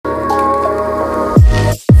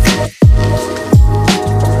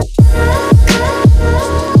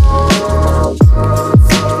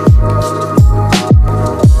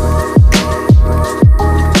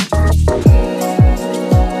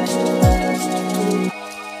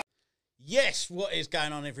Yes, what is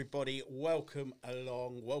going on, everybody? Welcome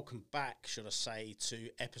along, welcome back, should I say, to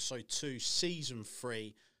episode 2, season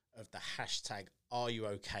 3 of the hashtag Are You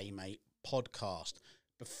OK Mate podcast.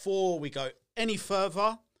 Before we go any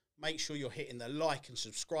further, make sure you're hitting the like and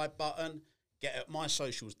subscribe button. Get at my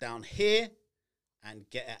socials down here and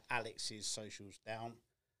get at Alex's socials down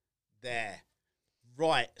there.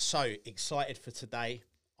 Right, so excited for today.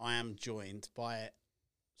 I am joined by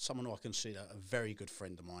someone who I consider a very good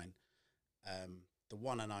friend of mine. The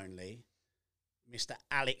one and only Mr.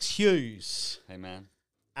 Alex Hughes. Hey, man.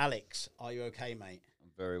 Alex, are you okay, mate?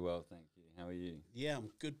 I'm very well, thank you. How are you? Yeah, I'm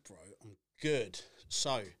good, bro. I'm good.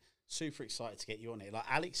 So, super excited to get you on here. Like,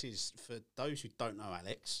 Alex is, for those who don't know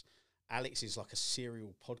Alex is like a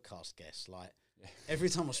serial podcast guest. Like, every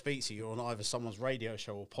time I speak to you, you're on either someone's radio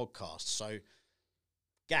show or podcast. So,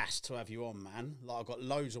 gassed to have you on, man. Like, I've got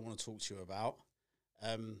loads I want to talk to you about.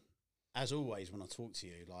 As always, when I talk to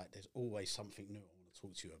you, like, there's always something new I want to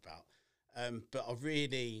talk to you about. But I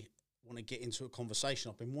really want to get into a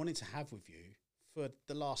conversation I've been wanting to have with you for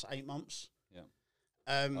the last 8 months. Yeah.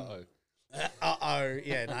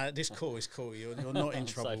 Yeah, no, this call is cool. You're not in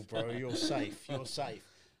trouble, safe. bro. You're safe. You're safe.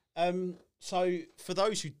 So, for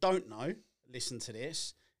those who don't know, listen to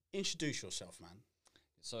this. Introduce yourself, man.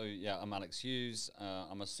 So, yeah, I'm Alex Hughes.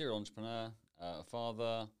 I'm a serial entrepreneur, a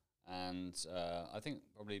father, and I think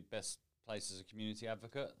probably best placed as a community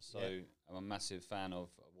advocate. So I'm a massive fan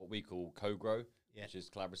of what we call co-grow, which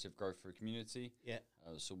is collaborative growth for a community. Yeah.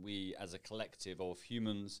 So we, as a collective of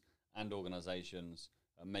humans and organizations,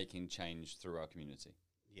 are making change through our community.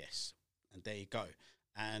 Yes. And there you go.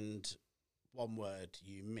 And one word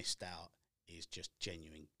you missed out is just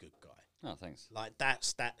genuine good guy. Oh, thanks. Like,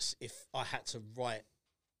 that's if I had to write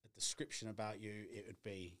a description about you, it would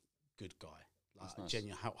be good guy. Like, nice.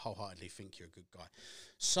 Genuine, wholeheartedly think you're a good guy.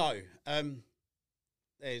 So,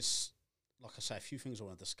 there's, like I say, a few things I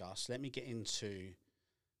want to discuss. Let me get into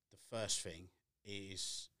the first thing.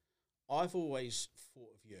 Is I've always thought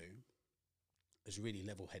of you as a really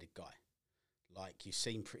level-headed guy. Like, you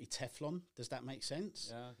seem pretty Teflon. Does that make sense?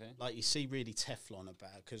 Yeah, okay. Like, you see really Teflon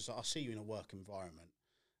about, because I see you in a work environment.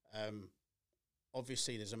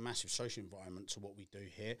 Obviously, there's a massive social environment to what we do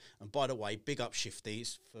here. And by the way, big up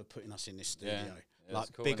Shifties for putting us in this studio. Yeah,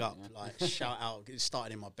 like, cool, big up, yeah. like, shout out. It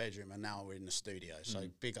started in my bedroom and now we're in the studio. So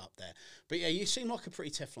big up there. But yeah, you seem like a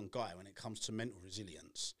pretty Teflon guy when it comes to mental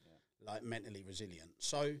resilience, like mentally resilient.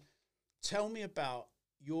 So tell me about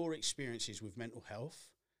your experiences with mental health.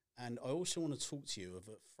 And I also want to talk to you of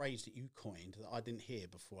a phrase that you coined that I didn't hear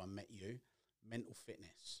before I met you, mental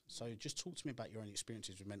fitness. So just talk to me about your own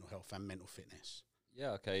experiences with mental health and mental fitness.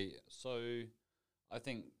 Yeah, okay. So I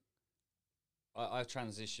think I've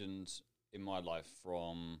transitioned in my life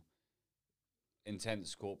from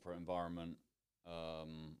intense corporate environment,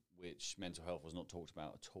 which mental health was not talked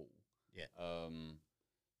about at all,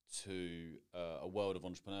 to a world of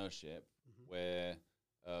entrepreneurship where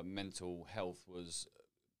mental health was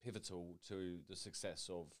pivotal to the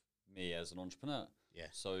success of me as an entrepreneur. Yeah.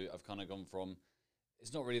 So I've kind of gone from,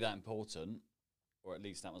 it's not really that important, or at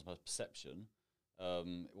least that was my perception.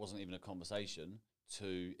 It wasn't even a conversation,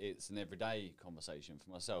 to it's an everyday conversation for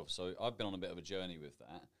myself. So I've been on a bit of a journey with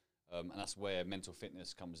that. And that's where mental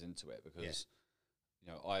fitness comes into it, because, you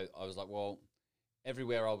know, I was like, well,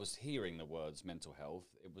 everywhere I was hearing the words mental health,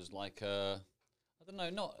 it was like I don't know,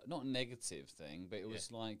 not a negative thing, but it was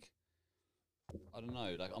like, I don't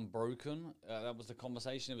know, like, I'm broken. That was the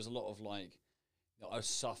conversation. It was a lot of like, you know, I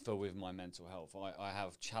suffer with my mental health. I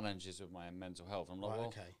have challenges with my mental health. I'm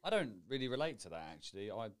like, I don't really relate to that,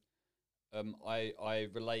 actually. I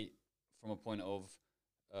relate from a point of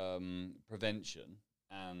prevention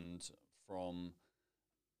and from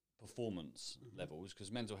performance levels,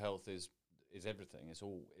 because mental health is everything. It's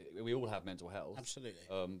all, we all have mental health. Absolutely.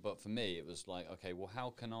 But for me, it was like, okay, well,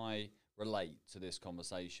 how can I relate to this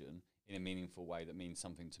conversation in a meaningful way that means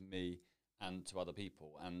something to me and to other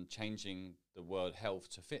people? And changing the word health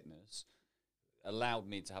to fitness allowed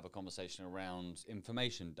me to have a conversation around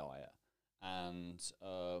information diet and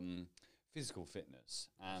physical fitness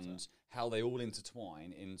and how they all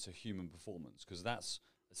intertwine into human performance, because that's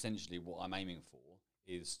essentially what I'm aiming for,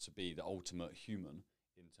 is to be the ultimate human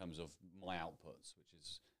in terms of my outputs,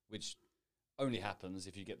 which only happens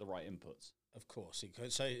if you get the right inputs. Of course.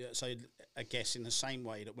 So I guess in the same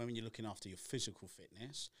way that when you're looking after your physical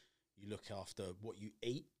fitness, you look after what you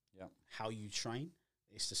eat, how you train.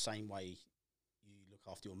 It's the same way you look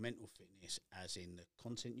after your mental fitness, as in the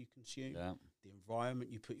content you consume, the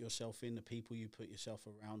environment you put yourself in, the people you put yourself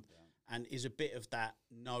around, and is a bit of that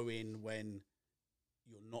knowing when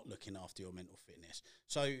you're not looking after your mental fitness.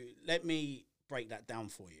 So let me break that down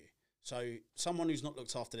for you. So someone who's not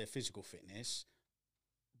looked after their physical fitness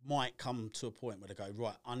might come to a point where they go,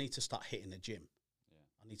 right, I need to start hitting the gym.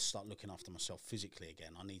 I need to start looking after myself physically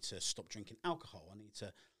again. I need to stop drinking alcohol. I need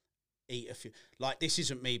to eat a few. Like, this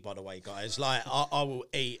isn't me, by the way, guys. Like, I will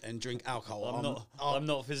eat and drink alcohol. I'm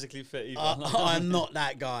not physically fit either. I'm not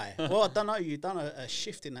that guy. Well, I don't know. You've done a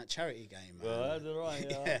shift in that charity game, man. Well, that's all right.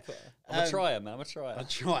 Yeah. I'm a trier, man. I'm a trier. A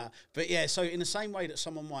trier. But yeah, so in the same way that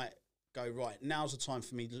someone might go, right, now's the time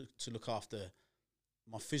for me to look after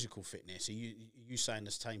my physical fitness. Are you saying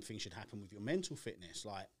the same thing should happen with your mental fitness?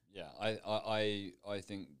 Like, yeah, I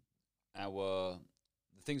think the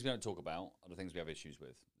things we don't talk about are the things we have issues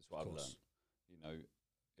with. That's what I've learned. You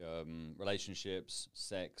know, relationships,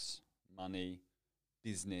 sex, money,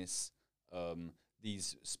 business,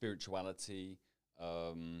 these spirituality,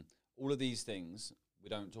 all of these things we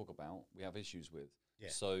don't talk about, we have issues with. Yeah.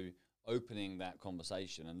 So opening that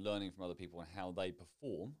conversation and learning from other people and how they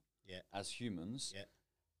perform as humans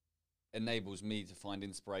enables me to find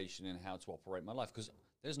inspiration in how to operate my life, because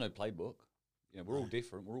there's no playbook. You know, we're all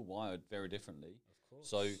different. We're all wired very differently. Of course.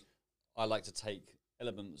 So I like to take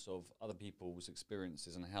elements of other people's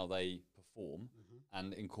experiences and how they perform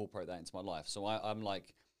and incorporate that into my life. So I'm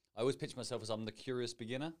like, I always picture myself as I'm the curious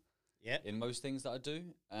beginner in most things that I do.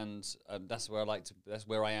 And that's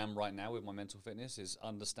where I am right now with my mental fitness, is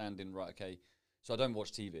understanding, right, okay, so I don't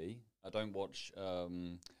watch TV. I don't watch,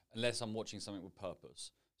 unless I'm watching something with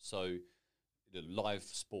purpose. So live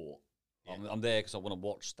sport. Yeah. I'm there because I want to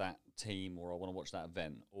watch that team, or I want to watch that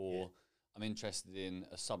event, or I'm interested in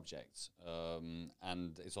a subject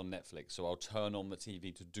and it's on Netflix, so I'll turn on the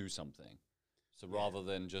TV to do something. So rather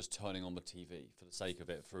than just turning on the TV for the sake of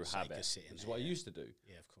it through habit, which is what I used to do.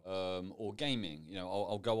 Yeah, of course. Or gaming. You know,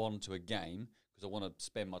 I'll go on to a game because I want to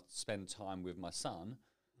spend time with my son,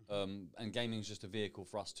 and gaming is just a vehicle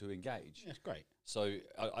for us to engage. Yeah, it's great. So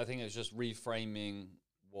I think it's just reframing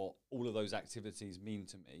what all of those activities mean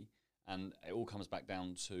to me, and it all comes back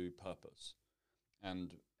down to purpose.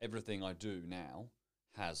 And everything I do now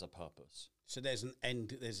has a purpose. So there's an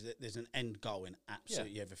end. There's an end goal in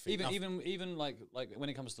absolutely everything. Even like when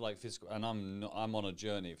it comes to like physical, and I'm on a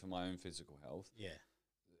journey for my own physical health. Yeah.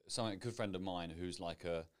 A good friend of mine who's like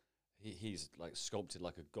he's like sculpted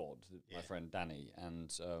like a god. My friend Danny,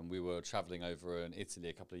 and we were traveling over in Italy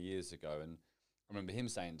a couple of years ago, and I remember him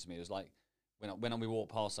saying to me, it was like when we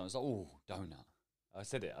walked past him, I was like, oh, donut. I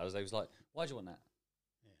said it. I was like, why do you want that?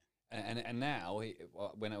 And now,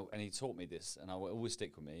 he taught me this, and I will always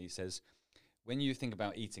stick with me. He says, when you think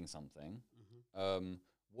about eating something,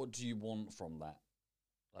 what do you want from that?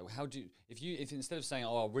 Like, how do you, if instead of saying,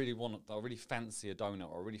 oh, I really fancy a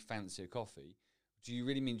donut, or I really fancy a coffee, do you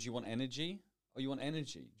really mean, do you want energy, or you want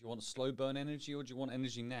energy? Do you want slow burn energy, or do you want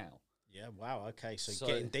energy now? Yeah, wow, okay, so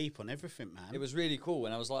getting deep on everything, man. It was really cool,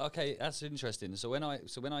 and I was like, okay, that's interesting. So when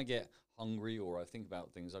I get hungry or I think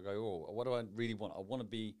about things, I go, oh, what do I really want? I want to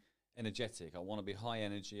be energetic. I want to be high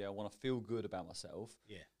energy. I want to feel good about myself.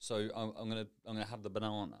 Yeah. So I'm gonna have the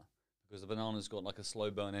banana, because the banana's got like a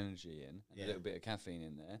slow burn energy in, and a little bit of caffeine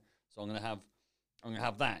in there. So I'm gonna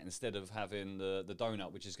have that instead of having the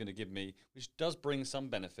donut, which is going to give me, which does bring some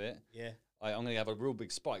benefit. Yeah. I'm going to have a real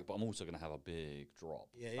big spike, but I'm also going to have a big drop.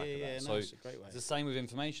 Yeah. So it's a great way. It's the same with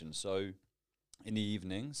information. So in the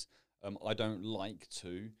evenings, I don't like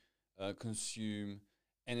to consume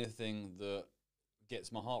anything that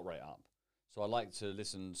gets my heart rate up. So I like to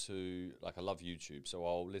listen to, like, I love YouTube, so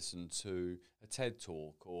I'll listen to a TED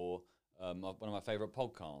Talk or one of my favorite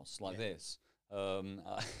podcasts like this.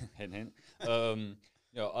 Hint, hint.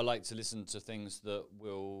 I like to listen to things that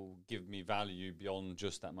will give me value beyond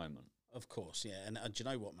just that moment. Of course, yeah. And do you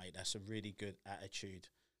know what, mate? That's a really good attitude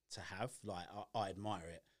to have. Like, I admire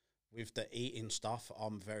it. With the eating stuff,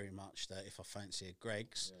 I'm very much that if I fancy a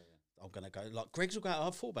Greggs, I'm going to go. Like, Greggs will go out.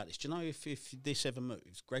 I've thought about this. Do you know if this ever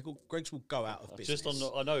moves, Greggs will go out of business.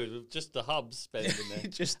 Just the hubs spending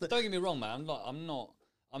there. Don't get me wrong, man.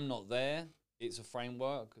 I'm not there. It's a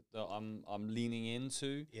framework that I'm leaning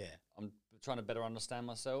into. Yeah. I'm trying to better understand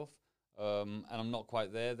myself. And I'm not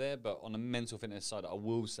quite there, but on the mental fitness side, I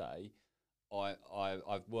will say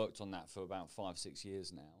I've worked on that for about 5-6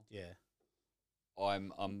 years now. Yeah.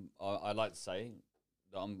 I like to say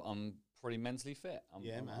that I'm pretty mentally fit.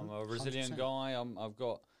 I'm a resilient 100%. Guy. I've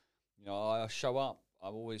got, I show up. I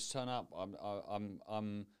always turn up.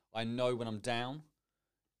 I know when I'm down,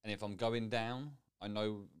 and if I'm going down, I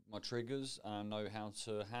know my triggers, and I know how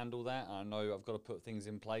to handle that. I know I've got to put things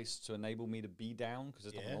in place to enable me to be down, because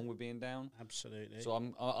there's nothing wrong with being down. Absolutely. So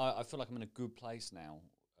I feel like I'm in a good place now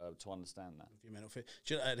to understand that. Your mental fit.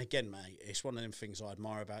 And again, mate, it's one of them things I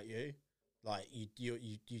admire about you. Like you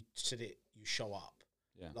said it. You show up.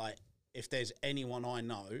 Yeah. Like, if there's anyone I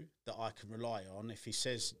know that I can rely on, if he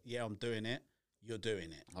says, yeah, I'm doing it, you're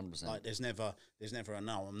doing it. 100%. Like, there's never a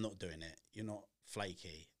no, I'm not doing it. You're not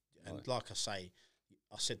flaky. And Right. like I say,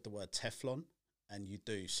 I said the word Teflon, and you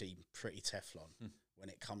do seem pretty Teflon when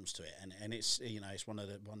it comes to it. And it's, you know, it's one of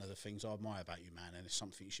the things I admire about you, man, and it's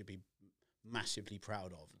something you should be massively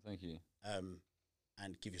proud of. Thank you.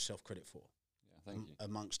 And give yourself credit for. Yeah, thank you.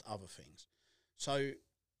 Amongst other things. So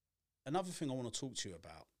another thing I want to talk to you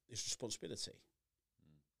about is responsibility.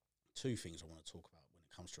 Two things I want to talk about when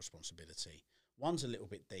it comes to responsibility. One's a little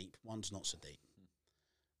bit deep, one's not so deep.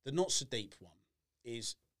 The not so deep one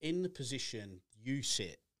is in the position you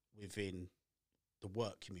sit within the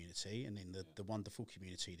work community and in the wonderful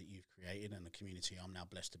community that you've created and the community I'm now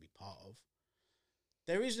blessed to be part of.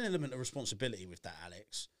 There is an element of responsibility with that,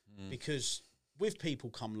 Alex, because with people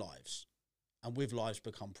come lives, and with lives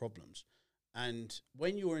become problems. And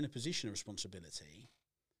when you're in a position of responsibility,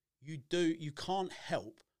 you can't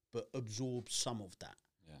help but absorb some of that.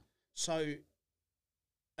 Yeah. So,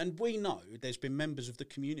 and we know there's been members of the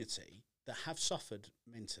community that have suffered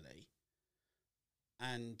mentally,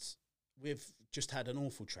 and we've just had an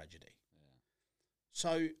awful tragedy. Yeah.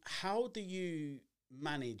 So how do you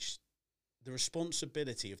manage the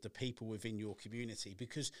responsibility of the people within your community?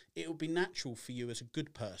 Because it would be natural for you as a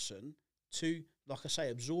good person to, like I say,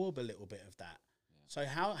 absorb a little bit of that. Yeah. So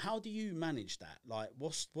how do you manage that? Like,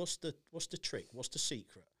 what's the trick? What's the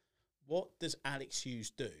secret? What does Alex Hughes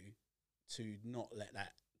do to not let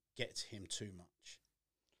that get to him too much?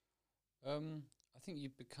 I think you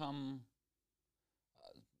become.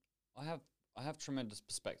 I have tremendous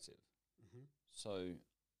perspective. Mm-hmm. So,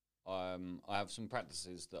 I have some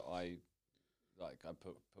practices that I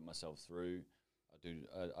put myself through.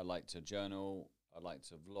 I like to journal. I like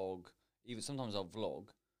to vlog. Even sometimes I'll vlog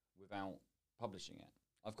without publishing it.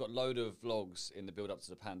 I've got a load of vlogs in the build up to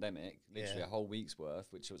the pandemic, literally a whole week's worth,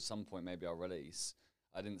 which at some point maybe I'll release.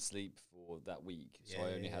 I didn't sleep for that week, so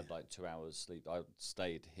I only had like 2 hours sleep. I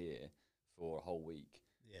stayed here for a whole week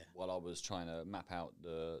while I was trying to map out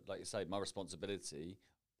like you say, my responsibility.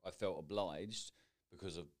 I felt obliged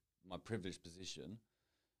because of my privileged position.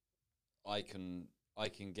 I can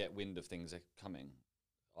get wind of things that are coming.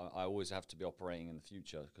 I always have to be operating in the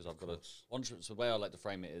future because I've got to. So the way I like to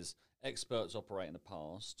frame it is experts operate in the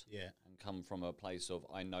past and come from a place of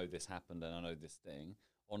I know this happened and I know this thing.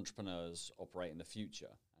 Entrepreneurs operate in the future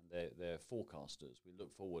and they're forecasters. We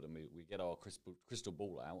look forward and we get our crystal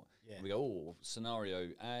ball out and we go, oh, scenario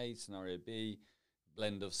A, scenario B,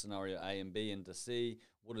 blend of scenario A and B into C.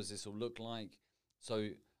 What does this all look like? So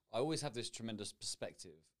I always have this tremendous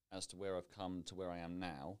perspective as to where I've come to where I am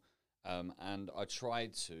now. And I try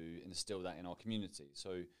to instill that in our community.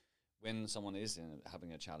 So when someone is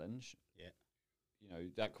having a challenge, you know,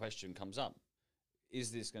 that question comes up.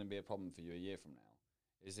 Is this going to be a problem for you a year from now?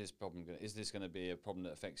 Is this going to be a problem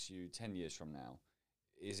that affects you 10 years from now?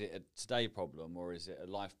 Is it a today problem or is it a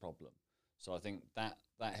life problem? So I think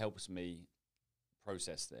that helps me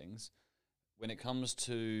process things. When it comes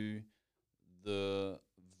to the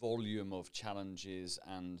volume of challenges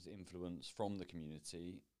and influence from the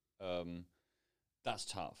community, that's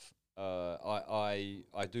tough.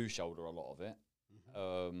 I do shoulder a lot of it,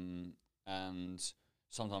 and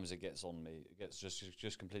sometimes it gets on me. It gets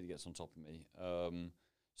just completely gets on top of me.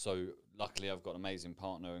 So luckily, I've got an amazing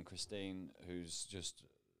partner in Christine, who's just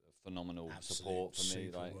phenomenal support for me.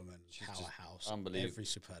 Like, she's powerhouse, unbelievable. Every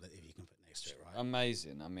superlative you can put next to it, right?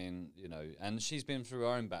 Amazing. I mean, you know, and she's been through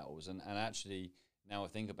her own battles, and actually, now I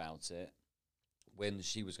think about it, when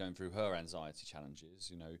she was going through her anxiety challenges,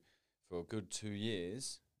 you know, for a good 2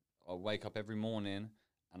 years, I wake up every morning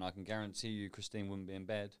and I can guarantee you Christine wouldn't be in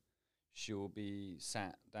bed. She'll be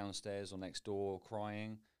sat downstairs or next door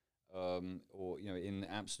crying, or, you know, in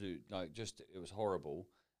absolute, like, just, it was horrible.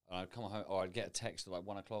 And I'd come home, or I'd get a text at like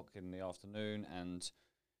 1 o'clock in the afternoon and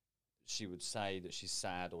she would say that she's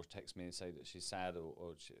sad, or text me and say that she's sad,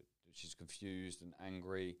 or she's confused and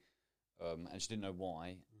angry. And she didn't know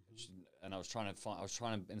why. And I was trying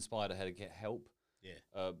to inspire her to get help.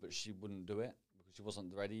 But she wouldn't do it because she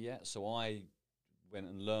wasn't ready yet. So I went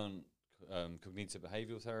and learned cognitive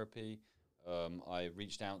behavioral therapy. I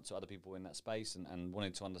reached out to other people in that space and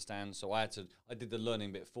wanted to understand. So I did the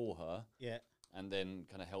learning bit for her. And then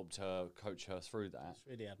kind of helped her, coach her through that. That's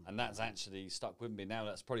really admirable. And that's actually stuck with me now.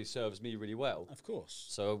 That's probably serves me really well. Of course.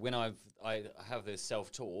 So when I have this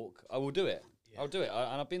self-talk, I will do it. I'll do it.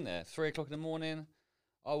 And I've been there. 3 o'clock in the morning,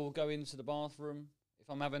 I will go into the bathroom. If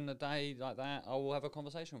I'm having a day like that, I will have a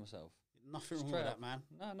conversation with myself. Nothing wrong with that, man.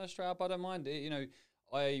 No, straight up. I don't mind it. You know,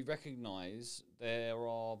 I recognise there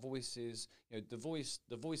are voices. You know,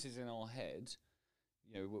 the voices in our head.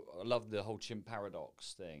 I love the whole chimp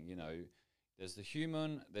paradox thing. There's the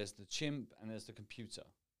human, there's the chimp, and there's the computer,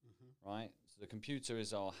 right? So the computer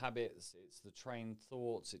is our habits, it's the trained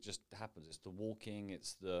thoughts, it just happens. It's the walking,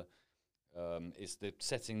 it's the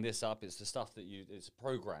setting this up, it's the stuff that it's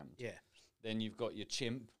programmed. Yeah. Then you've got your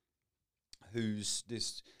chimp, who's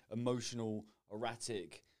this emotional,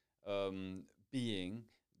 erratic being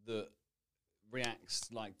that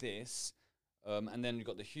reacts like this. And then you've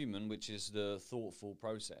got the human, which is the thoughtful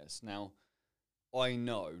process. Now, I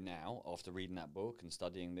know now, after reading that book and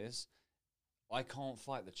studying this, I can't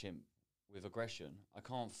fight the chimp with aggression. I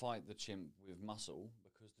can't fight the chimp with muscle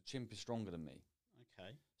because the chimp is stronger than me. Okay.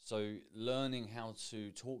 So learning how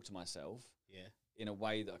to talk to myself in a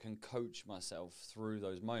way that I can coach myself through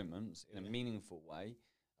those moments in a meaningful way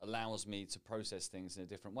allows me to process things in a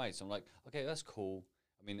different way. So I'm like, okay, that's cool.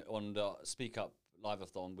 I mean, on the Speak Up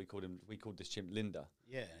Live-a-thon, we called this chimp Linda.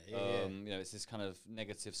 Yeah. It's this kind of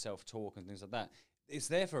negative self-talk and things like that. It's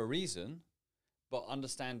there for a reason, but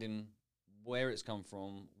understanding where it's come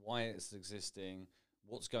from, why it's existing,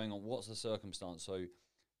 what's going on, what's the circumstance. So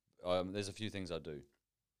there's a few things I do.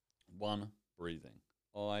 One, breathing.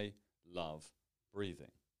 I love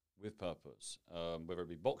breathing with purpose, whether it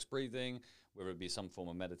be box breathing, whether it be some form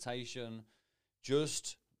of meditation,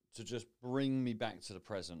 just to bring me back to the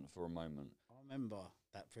present for a moment. I remember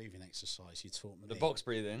that breathing exercise you taught me. The box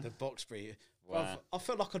breathing. The box breathing. Wow. I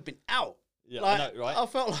felt like I'd been out. Yeah, I know, right? I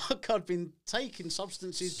felt like I'd been taking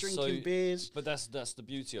substances, drinking beers. But that's the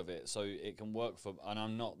beauty of it. So it can work and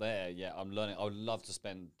I'm not there yet. I'm learning. I would love to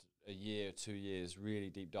spend a year, 2 years really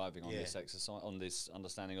deep diving on this exercise, on this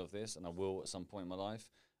understanding of this, and I will at some point in my life.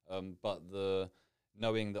 But the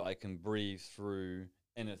knowing that I can breathe through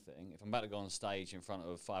anything. If I'm about to go on stage in front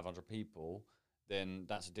of 500 people, then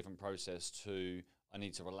that's a different process to I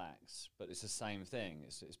need to relax. But it's the same thing.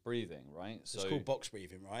 It's breathing, right? So it's called box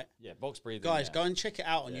breathing, right? Yeah, box breathing. Guys, go and check it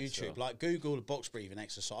out on YouTube. Sure. Like, Google the box breathing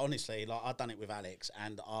exercise. Honestly, like, I've done it with Alex,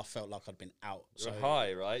 and I felt like I'd been out. You're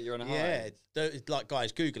high, right? You're on a high. Yeah. Like,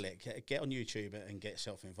 guys, Google it. Get on YouTube and get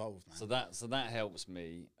yourself involved, man. So that helps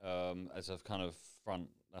me as a kind of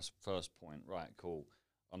that's the first point. Right, cool.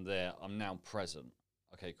 I'm there. I'm now present.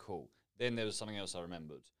 Okay, cool. Then there was something else I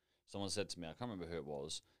remembered. Someone said to me, I can't remember who it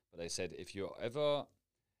was, but they said, if you're ever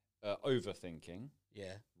overthinking,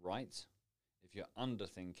 right? If you're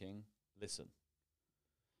underthinking, listen.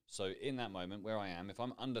 So in that moment where I am, if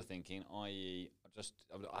I'm underthinking, i.e.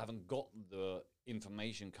 I haven't got the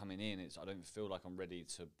information coming in, I don't feel like I'm ready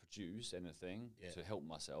to produce anything to help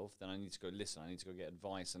myself, then I need to go listen, I need to go get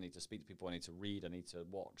advice, I need to speak to people, I need to read, I need to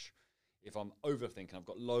watch. If I'm overthinking, I've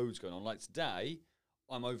got loads going on. Like today,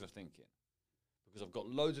 I'm overthinking because I've got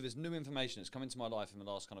loads of this new information that's come into my life in the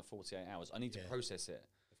last kind of 48 hours. I need to process it.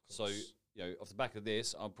 So, off the back of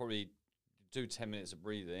this, I'll probably do 10 minutes of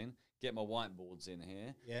breathing, get my whiteboards in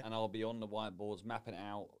here, and I'll be on the whiteboards, mapping it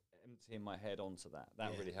out, emptying my head onto that.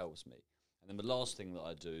 That really helps me. And then the last thing that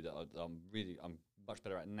I do that I'm much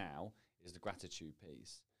better at now is the gratitude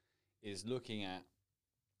piece, is looking at,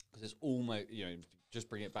 because it's almost, just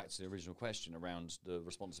bring it back to the original question around the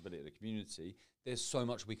responsibility of the community. There's so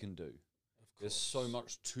much we can do. There's so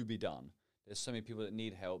much to be done. There's so many people that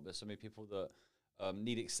need help. There's so many people that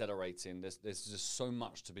need accelerating. There's just so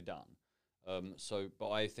much to be done. But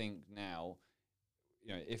I think now,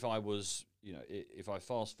 if I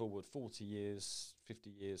fast forward 40 years, 50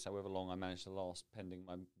 years, however long I manage to last, pending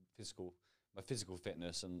my physical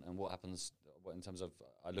fitness and what happens in terms of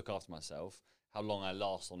I look after myself, how long I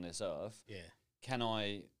last on this earth, can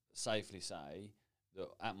I safely say that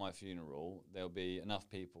at my funeral there'll be enough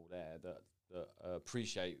people there that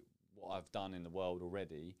appreciate what I've done in the world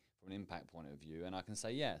already from an impact point of view, and I can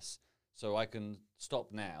say yes. So I can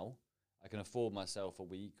stop now, I can afford myself a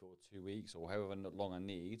week or 2 weeks or however long I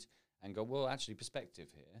need, and go, well, actually, perspective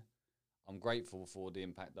here. I'm grateful for the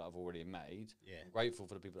impact that I've already made. I'm grateful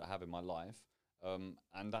for the people that I have in my life,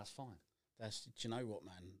 and that's fine. Do you know what,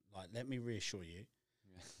 man? Like, let me reassure you.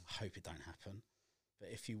 I hope it don't happen. But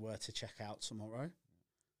if you were to check out tomorrow,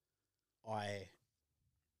 I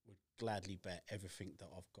would gladly bet everything that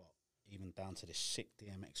I've got, even down to this sick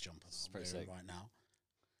DMX jumper that I'm wearing right now.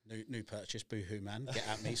 New purchase, boohoo man, get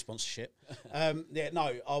at me, sponsorship. I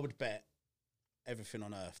would bet everything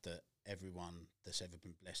on earth that everyone that's ever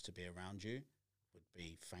been blessed to be around you would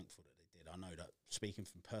be thankful that they did. I know that, speaking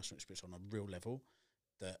from personal experience on a real level,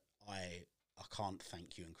 that I can't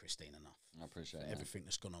thank you and Christine enough. I appreciate everything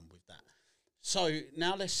that's gone on with that. So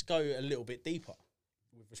now let's go a little bit deeper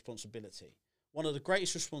with responsibility. One of the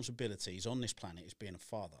greatest responsibilities on this planet is being a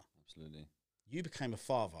father. Absolutely. You became a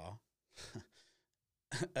father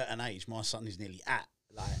at an age my son is nearly at.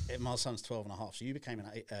 like my son's 12 and a half. So you became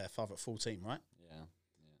a father at 14, right? Yeah.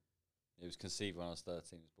 It was conceived when I was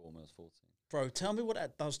 13. It was born when I was 14. Bro, tell me what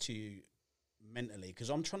that does to you mentally, because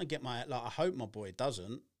I'm trying to get I hope my boy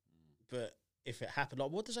doesn't, but if it happened,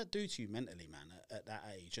 like, what does that do to you mentally, man, at that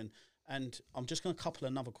age? And I'm just going to couple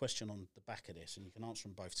another question on the back of this, and you can answer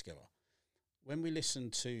them both together. When we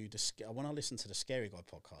listen to when I listened to the Scary Guy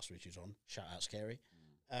podcast, which is on, shout out Scary,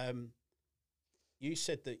 you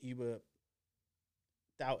said that you were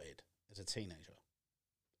doubted as a teenager,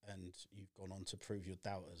 and you've gone on to prove your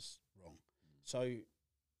doubters wrong. So,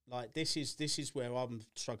 like, this is where I'm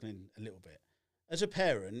struggling a little bit. As a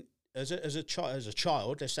parent, as a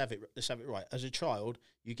child, let's have it right. As a child,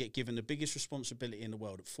 you get given the biggest responsibility in the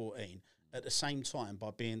world at 14. At the same time,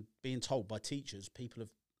 by being told by teachers, people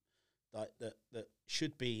that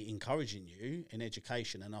should be encouraging you in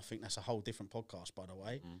education, and I think that's a whole different podcast, by the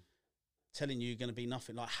way. Telling you're going to be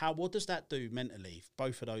nothing. Like, what does that do mentally?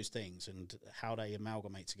 Both of those things, and how they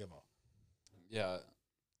amalgamate together. Yeah,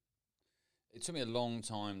 it took me a long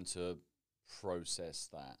time to process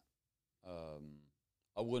that.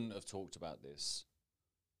 I wouldn't have talked about this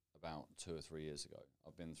about 2 or 3 years ago.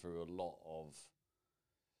 I've been through a lot of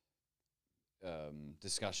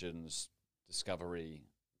discussions, discovery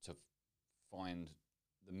to find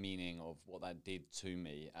the meaning of what that did to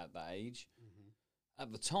me at that age.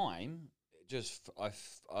 At the time,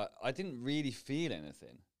 I didn't really feel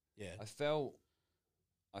anything. Yeah, I felt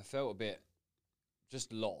a bit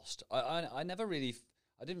just lost. I never really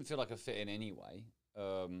I didn't feel like I fit in anyway.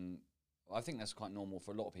 I think that's quite normal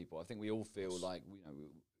for a lot of people. I think we all feel like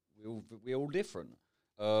we're all different.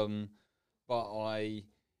 But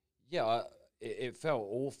it felt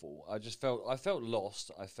awful. I felt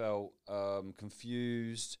lost. I felt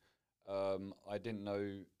confused. I didn't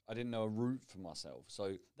know a route for myself.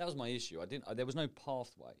 So that was my issue. There was no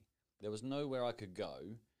pathway. There was nowhere I could go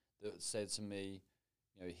that said to me,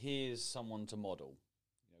 here's someone to model.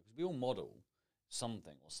 Because we all model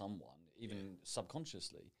something or someone, even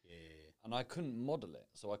subconsciously. Yeah. And I couldn't model it,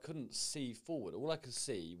 so I couldn't see forward. All I could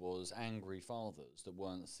see was angry fathers that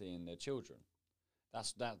weren't seeing their children.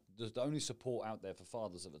 There's the only support out there for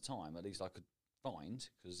fathers at the time, at least I could find,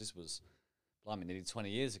 because this was, nearly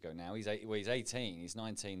 20 years ago now. He's 18, he's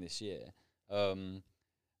 19 this year. And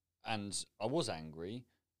I was angry,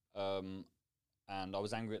 and I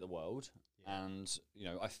was angry at the world. Yeah. And,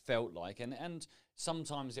 I felt like, and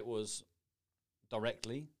sometimes it was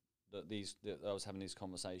directly that I was having these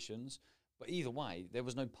conversations. But either way, there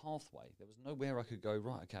was no pathway. There was nowhere I could go,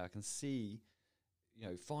 right, okay, I can see,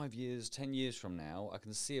 5 years, 10 years from now, I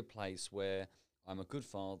can see a place where I'm a good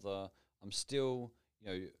father. I'm still,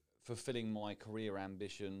 fulfilling my career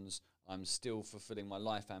ambitions. I'm still fulfilling my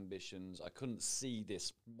life ambitions. I couldn't see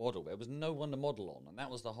this model. There was no one to model on, and that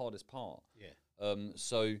was the hardest part. Yeah.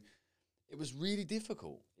 So it was really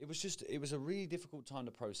difficult. It was a really difficult time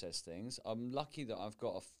to process things. I'm lucky that I've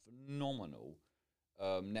got a phenomenal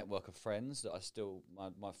network of friends that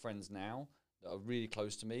my friends now that are really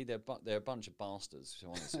close to me. They're a bunch of bastards, to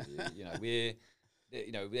be honest with you.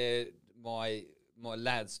 They're my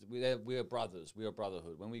lads. We're brothers. We're a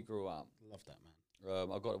brotherhood. When we grew up, love that, man.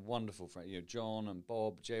 I've got a wonderful friend. John and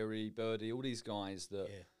Bob, Jerry, Birdie, all these guys that.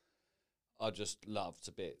 Yeah. I just love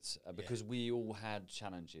to bits because we all had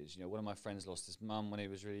challenges. One of my friends lost his mum when he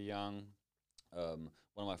was really young. One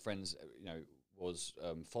of my friends, was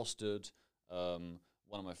fostered. One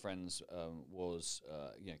of my friends was,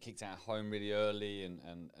 kicked out of home really early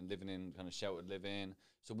and living in kind of sheltered living.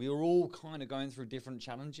 So we were all kind of going through different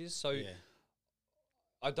challenges. So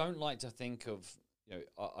I don't like to think of,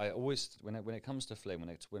 I always, when it comes to Flynn, when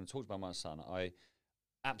I talk about my son, I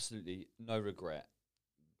absolutely no regret.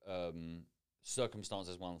 Circumstance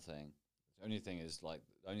is one thing. The only thing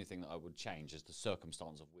that I would change is the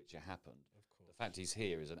circumstance of which it happened. Of course. The fact he's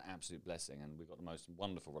here is an absolute blessing, and we've got the most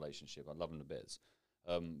wonderful relationship. I love him to bits.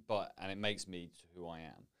 And it makes me who I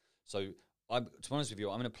am. So, to be honest with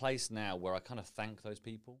you, I'm in a place now where I kind of thank those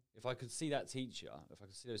people. If I could see that teacher, if I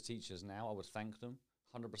could see those teachers now, I would thank them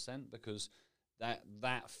 100% because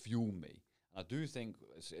that fueled me. And I do think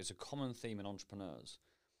it's a common theme in entrepreneurs.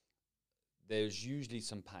 There's usually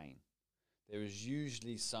some pain. There is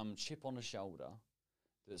usually some chip on the shoulder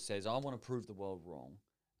that says, I want to prove the world wrong.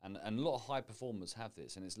 And a lot of high performers have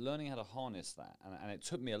this, and it's learning how to harness that. And it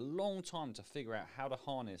took me a long time to figure out how to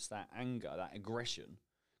harness that anger, that aggression,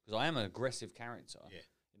 because I am an aggressive character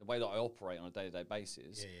in the way that I operate on a day-to-day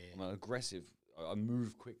basis. I'm an aggressive, I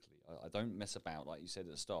move quickly. I don't mess about, like you said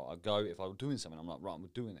at the start. I go, if I'm doing something, I'm like, right, I'm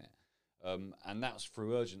doing it. And that's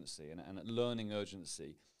through urgency and learning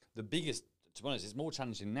urgency. The biggest, to be honest, it's more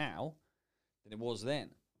challenging now than it was then.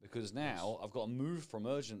 because now I've got to move from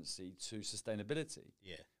urgency to sustainability.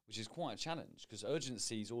 Yeah. Which is quite a challenge, because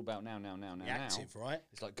urgency is all about now. Active, right?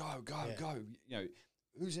 It's like, go. You know,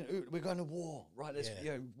 we're going to war, right? Let's,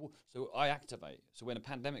 you know, so I activate. So when a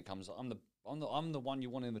pandemic comes, I'm the one you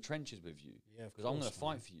want in the trenches with you. Yeah, because I'm going to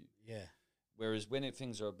fight for you. Yeah. Whereas when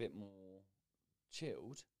things are a bit more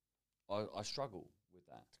chilled, I struggle with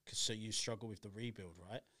that. So you struggle with the rebuild,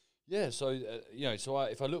 right? Yeah. So you know,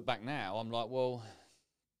 if I look back now, I'm like, well,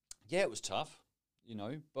 yeah, it was tough, you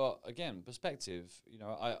know. But again, perspective. You know,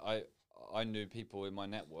 I knew people in my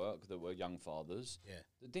network that were young fathers. Yeah.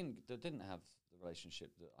 That didn't have the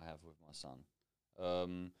relationship that I have with my son,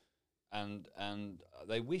 and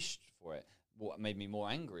they wished for it. What made me more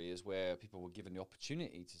angry is where people were given the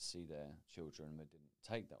opportunity to see their children and they didn't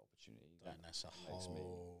take that opportunity.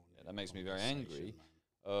 That makes me very angry.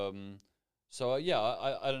 So yeah,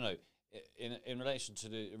 I don't know. In relation to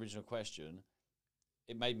the original question,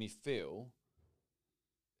 it made me feel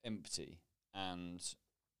empty, and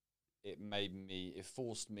it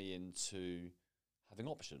forced me into having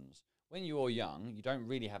options. When you're young, you don't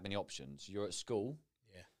really have many options. You're at school.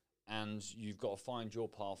 And you've got to find your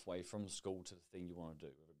pathway from school to the thing you want to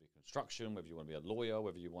do, whether it be construction, whether you want to be a lawyer,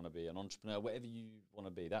 whether you want to be an entrepreneur, whatever you want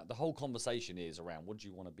to be. That the whole conversation is around what do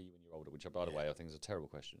you want to be when you're older, which, by the way, I think is a terrible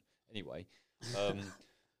question. Anyway,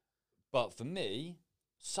 but for me,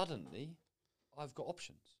 suddenly, I've got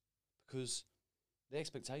options because the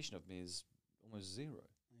expectation of me is almost zero.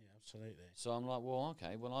 Yeah, absolutely. So I'm like, well,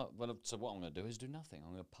 okay, so what I'm going to do is do nothing.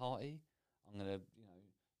 I'm going to party. I'm going to,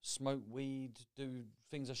 smoke weed, do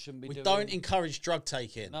things I shouldn't be doing. We don't encourage drug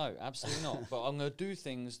taking. No, absolutely not. But I'm going to do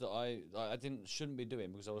things that I shouldn't be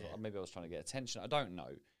doing because maybe I was trying to get attention. I don't know.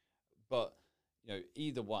 But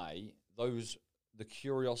either way, the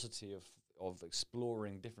curiosity of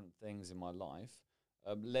exploring different things in my life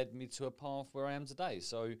led me to a path where I am today.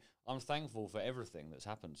 So I'm thankful for everything that's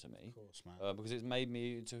happened to me. Of course, man. Because it's made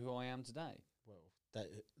me to who I am today. Well,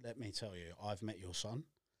 let me tell you, I've met your son.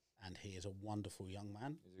 And he is a wonderful young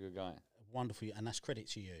man. He's a good guy. Wonderful, and that's credit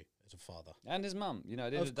to you as a father. And his mum. At the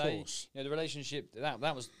end of the day, the relationship, that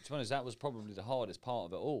was, to be honest, that was probably the hardest part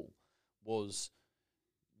of it all, was,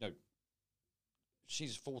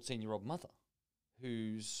 she's a 14-year-old mother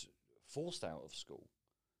who's forced out of school,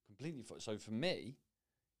 completely. So for me,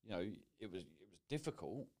 it was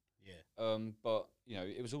difficult. Yeah. But,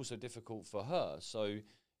 it was also difficult for her. So,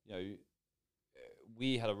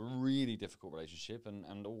 we had a really difficult relationship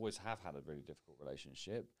and always have had a really difficult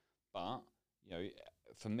relationship. But,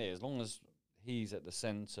 for me, as long as he's at the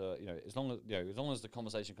centre, as long as the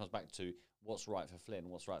conversation comes back to what's right for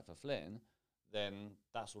Flynn, then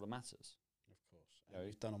that's all that matters. Of course.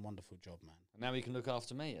 You've done a wonderful job, man. And now he can look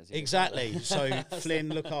after me. Exactly. So, Flynn,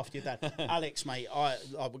 look after your dad. Alex, mate,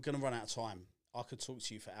 we're going to run out of time. I could talk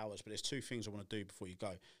to you for hours, but there's two things I want to do before you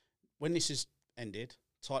go. When this is ended,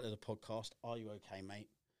 title of the podcast, Are You Okay, Mate?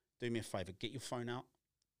 Do me a favour, get your phone out,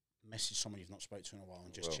 message someone you've not spoke to in a while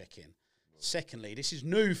and just check in. Secondly, this is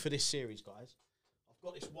new for this series, guys. I've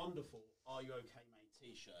got this wonderful Are You Okay, Mate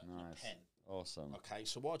t-shirt and a pen. Awesome. Okay,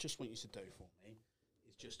 so what I just want you to do for me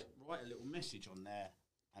is just write a little message on there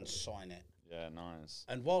and sign it. Yeah, nice.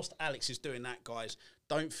 And whilst Alex is doing that, guys,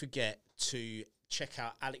 don't forget to check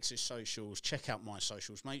out Alex's socials, check out my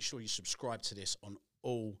socials. Make sure you subscribe to this on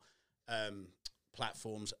all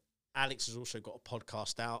platforms. Alex has also got a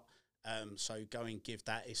podcast out, so go and give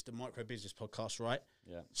that. It's the Micro Business Podcast, right?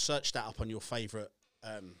 Yeah. Search that up on your favourite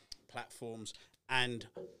platforms, and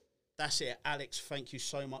that's it. Alex, thank you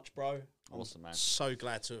so much, bro. Awesome, man. So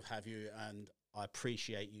glad to have you, and I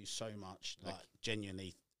appreciate you so much. Like,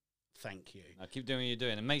 genuinely, thank you. Now keep doing what you're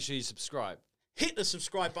doing, and make sure you subscribe. Hit the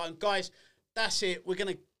subscribe button, guys. That's it. We're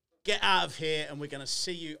going to get out of here, and we're going to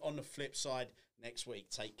see you on the flip side next week.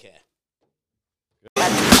 Take care.